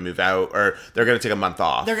were going to move out, or they're going to take a month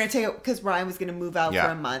off. They're going to take it because Ryan was going to move out for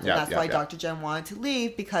a month. And that's why Dr. Jen wanted to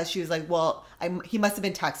leave, because she was like, well, he must have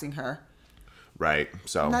been texting her. Right.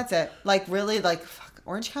 So. And that's it. Like, really, like, fuck,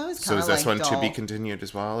 Orange County is kind of like is this one to be continued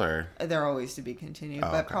as well, or? They're always to be continued,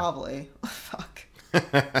 but probably. Fuck.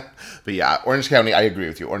 But yeah, Orange County, I agree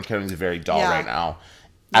with you. Orange County is very dull right now.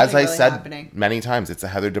 As I said many times, it's a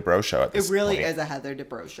Heather Dubrow show at this point. It really is a Heather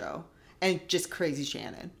Dubrow show. And just crazy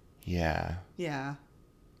Shannon. Yeah. Yeah.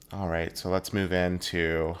 All right, so let's move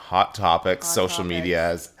into hot topics, social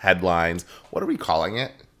medias, headlines. What are we calling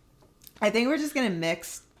it? I think we're just going to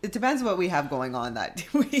mix. It depends what we have going on that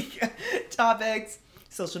week. Topics,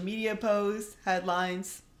 social media posts,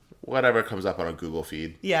 headlines. Whatever comes up on a Google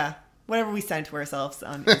feed. Yeah. Whatever we send to ourselves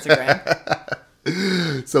on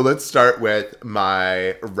Instagram. So let's start with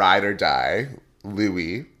my ride or die,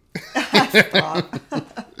 Louis.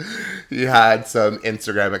 He had some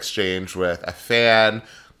Instagram exchange with a fan,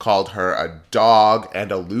 called her a dog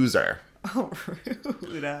and a loser. Oh,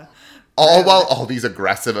 rude. While all these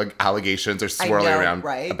aggressive allegations are swirling around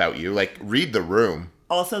about you. Like, read the room.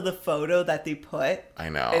 Also, the photo that they put. I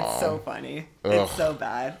know. It's so funny. Ugh. It's so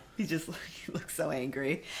bad. He looks so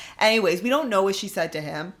angry. Anyways, we don't know what she said to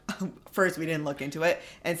him. First, we didn't look into it.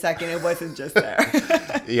 And second, it wasn't just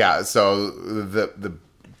there. Yeah, so the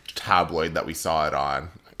tabloid that we saw it on.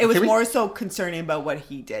 It was more so concerning about what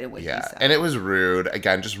he did and what he said. And it was rude.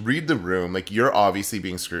 Again, just read the room. Like, you're obviously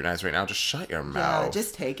being scrutinized right now. Just shut your mouth. Yeah,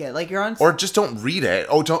 just take it. Like, you're on... Or just don't read it.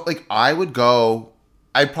 Oh, don't... Like, I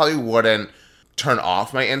probably wouldn't turn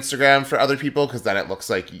off my Instagram for other people because then it looks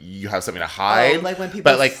like you have something to hide. Oh, like when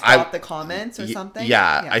people stop the comments or something?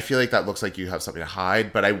 Yeah, I feel like that looks like you have something to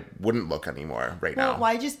hide, but I wouldn't look anymore now.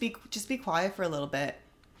 Why just be quiet for a little bit?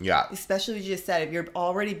 Yeah. Especially what you just said, if you're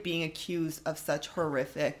already being accused of such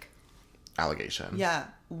horrific allegation. Yeah.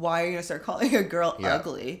 Why are you going to start calling a girl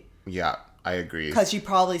ugly? Yeah, I agree. Because she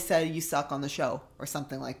probably said you suck on the show or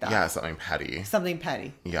something like that. Yeah, something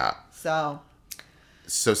petty. Yeah. So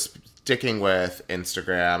sticking with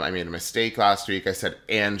Instagram, I made a mistake last week. I said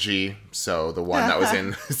Angie. So the one that was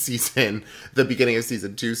in the beginning of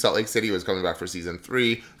season 2, Salt Lake City, was coming back for season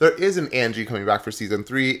 3. There is an Angie coming back for season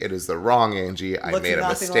 3. It is the wrong Angie. I made a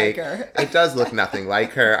mistake. Like her. It does look nothing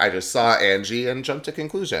like her. I just saw Angie and jumped to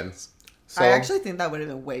conclusions. So, I actually think that would have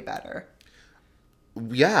been way better.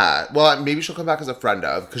 Yeah. Well, maybe she'll come back as a friend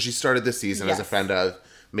of, because she started this season as a friend of.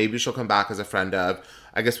 Maybe she'll come back as a friend of.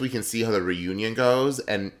 I guess we can see how the reunion goes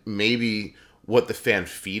and maybe what the fan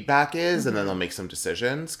feedback is, and then they'll make some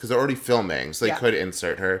decisions, because they're already filming, so they could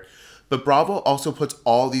insert her. But Bravo also puts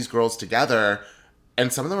all these girls together,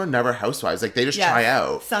 and some of them are never housewives. Like, they just try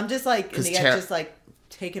out. Some just, like, and they get just, like,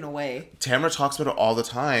 taken away. Tamara talks about it all the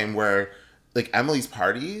time, where, like, Emily's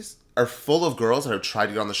parties are full of girls that have tried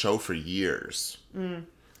to get on the show for years.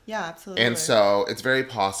 Yeah, absolutely. And so it's very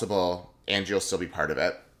possible Angie will still be part of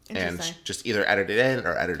it. And just either edit it in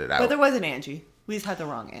or edit it out. But there was an Angie. We just had the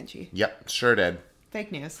wrong Angie. Yep, sure did.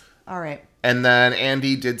 Fake news. All right. And then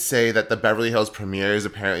Andy did say that the Beverly Hills premiere is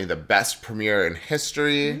apparently the best premiere in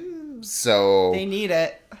history. So... They need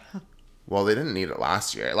it. Well, they didn't need it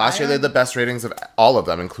last year. Last year they had the best ratings of all of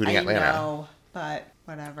them, including Atlanta. I know, but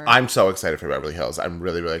whatever. I'm so excited for Beverly Hills. I'm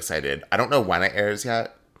really, really excited. I don't know when it airs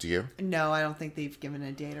yet. Do you? No, I don't think they've given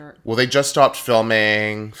a date or... Well, they just stopped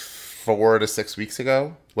filming 4 to 6 weeks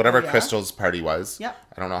ago. Whatever Crystal's party was. Yep.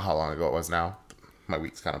 I don't know how long ago it was now. My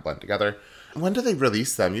weeks kind of blend together. When do they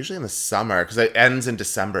release them? Usually in the summer, because it ends in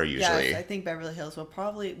December usually. Yes, I think Beverly Hills will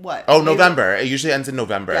probably... What? Oh, November. It usually ends in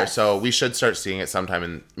November. Yes. So we should start seeing it sometime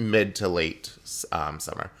in mid to late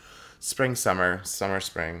summer. Spring, summer,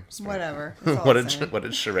 spring. Whatever. What did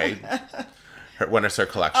Sheree... When's her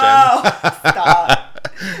collection? Oh, stop.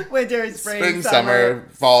 Winter, spring, summer,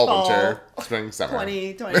 fall, winter, spring, summer.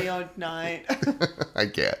 2009. I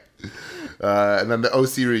can't. And then the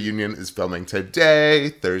OC reunion is filming today,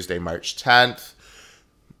 Thursday, March 10th.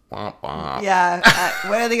 Womp womp. Yeah.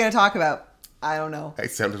 What are they going to talk about? I don't know. I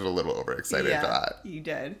sounded a little overexcited for that. You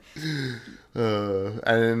did.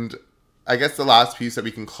 And I guess the last piece that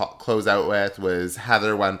we can close out with was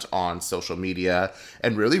Heather went on social media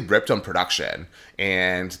and really ripped on production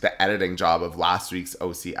and the editing job of last week's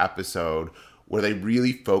OC episode, where they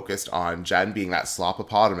really focused on Jen being that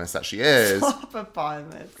slopopotamus that she is.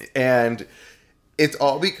 Slopopotamus. And it's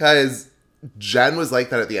all because Jen was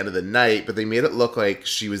like that at the end of the night, but they made it look like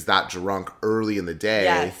she was that drunk early in the day.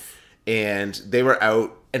 Yes. And they were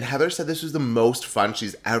out, and Heather said this was the most fun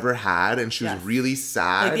she's ever had, and she was really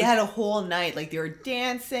sad. Like, they had a whole night. Like, they were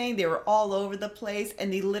dancing, they were all over the place,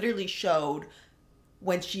 and they literally showed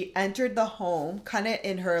when she entered the home, kind of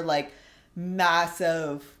in her, like,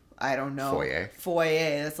 massive, I don't know.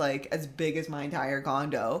 Foyer. That's, like, as big as my entire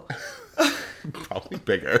condo. Probably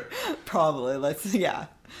bigger. Probably.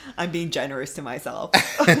 I'm being generous to myself.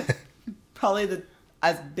 Probably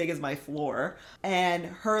as big as my floor, and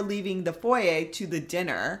her leaving the foyer to the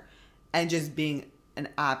dinner and just being an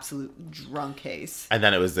absolute drunk case. And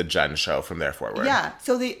then it was the Jen show from there forward. Yeah.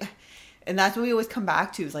 And that's what we always come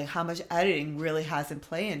back to, is like how much editing really has in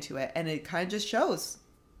play into it. And it kind of just shows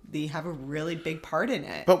they have a really big part in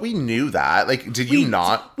it. But we knew that. Like, did you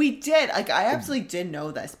not? We did. Like, I absolutely did know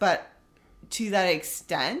this, but to that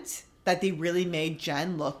extent that they really made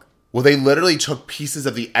Jen look... Well, they literally took pieces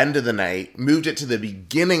of the end of the night, moved it to the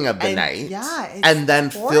beginning of the night, and then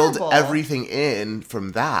filled everything in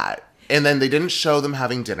from that. And then they didn't show them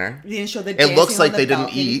having dinner. They didn't show the dancing. It looks like on they the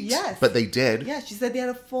didn't eat, but they did. Yeah, she said they had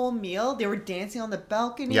a full meal. They were dancing on the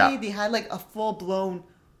balcony. Yeah. They had like a full-blown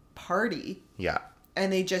party. Yeah.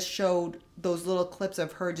 And they just showed those little clips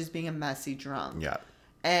of her just being a messy drunk. Yeah.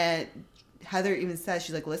 And Heather even says,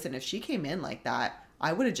 she's like, listen, if she came in like that,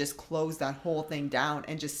 I would have just closed that whole thing down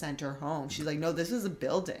and just sent her home. She's like, no, this is a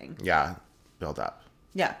building. Yeah. Build up.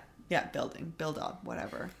 Yeah. Yeah. Building. Build up.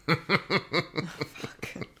 Whatever.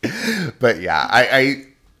 But yeah,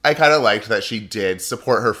 I kind of liked that she did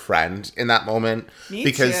support her friend in that moment. Me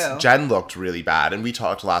because too. Jen looked really bad. And we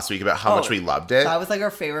talked last week about how much we loved it. That was like our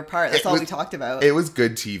favorite part. That's all we talked about. It was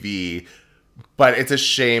good TV. But it's a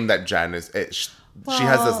shame that Jen she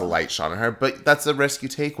has this light shone on her. But that's a risk you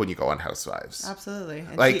take when you go on Housewives. Absolutely.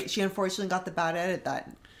 And like, she unfortunately got the bad edit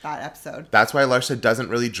that episode. That's why Larsa doesn't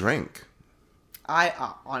really drink. I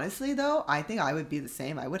honestly, though, I think I would be the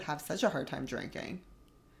same. I would have such a hard time drinking.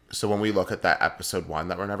 So when we look at that episode 1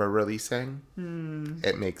 that we're never releasing,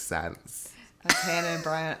 it makes sense. That's Hannah and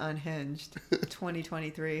Brian Unhinged,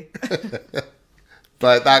 2023.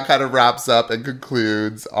 But that kind of wraps up and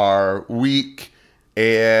concludes our week.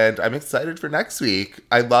 And I'm excited for next week.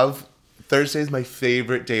 Thursday is my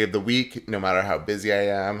favorite day of the week, no matter how busy I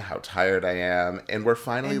am, how tired I am. And we're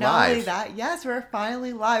finally live. Not only that, yes, we're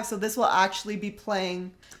finally live. So this will actually be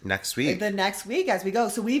playing next week. The next week as we go.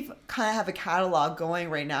 So we've kind of have a catalog going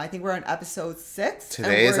right now. I think we're on episode 6.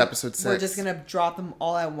 Today is episode 6. We're just going to drop them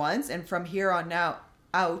all at once. And from here on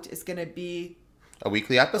out, it's going to be a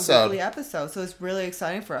weekly episode. So it's really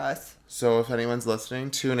exciting for us. So if anyone's listening,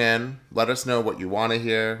 tune in. Let us know what you want to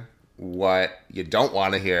hear, what you don't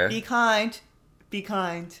want to hear. Be kind. Be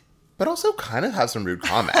kind. But also kind of have some rude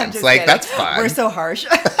comments. Like, that's fun. We're so harsh.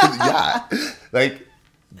 Yeah. Like,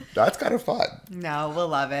 that's kind of fun. No, we'll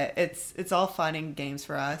love it. It's all fun and games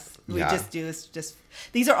for us. We just do this.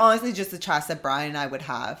 These are honestly just the chats that Brian and I would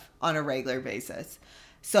have on a regular basis.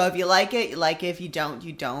 So if you like it, you like it. If you don't,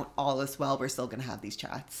 you don't. All is well. We're still going to have these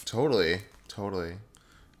chats. Totally.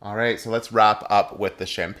 All right. So let's wrap up with the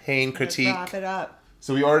champagne critique. Let's wrap it up.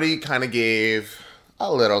 So we already kind of gave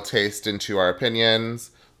a little taste into our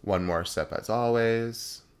opinions. One more sip as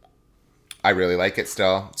always. I really like it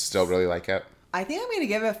still. Still really like it. I think I'm going to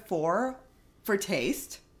give it 4 for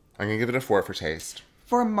taste. I'm going to give it a 4 for taste.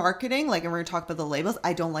 For marketing, like, and we're going to talk about the labels,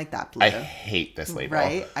 I don't like that blue. I hate this label.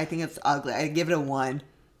 Right? I think it's ugly. I give it a 1.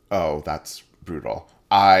 Oh, that's brutal.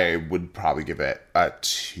 I would probably give it a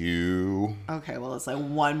 2. Okay, well, it's like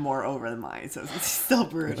 1 more over than mine, so it's still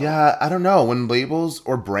brutal. Yeah, I don't know. When labels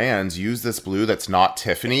or brands use this blue that's not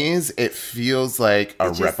Tiffany's, it feels like a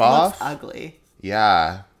ripoff. It looks ugly.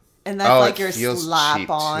 Yeah. And that's like your slap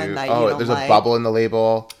on that you don't there's like. A bubble in the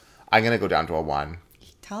label. I'm going to go down to a 1.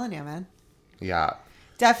 Telling you, man. Yeah.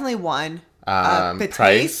 Definitely 1.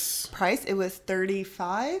 Price, it was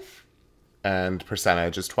 $35. And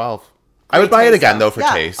percentage is 12. I would buy it again, though, for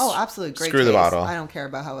taste. Oh, absolutely. Great Screw taste. the bottle. I don't care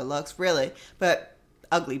about how it looks, really. But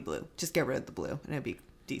ugly blue. Just get rid of the blue, and it'd be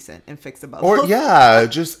decent. And fix the bubble. Or, yeah,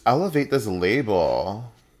 just elevate this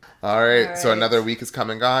label. All right. So another week is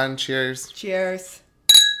coming on. Cheers. Cheers.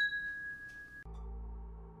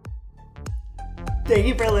 Thank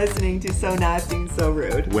you for listening to So Nasty and So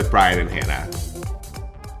Rude. With Brian and Hannah.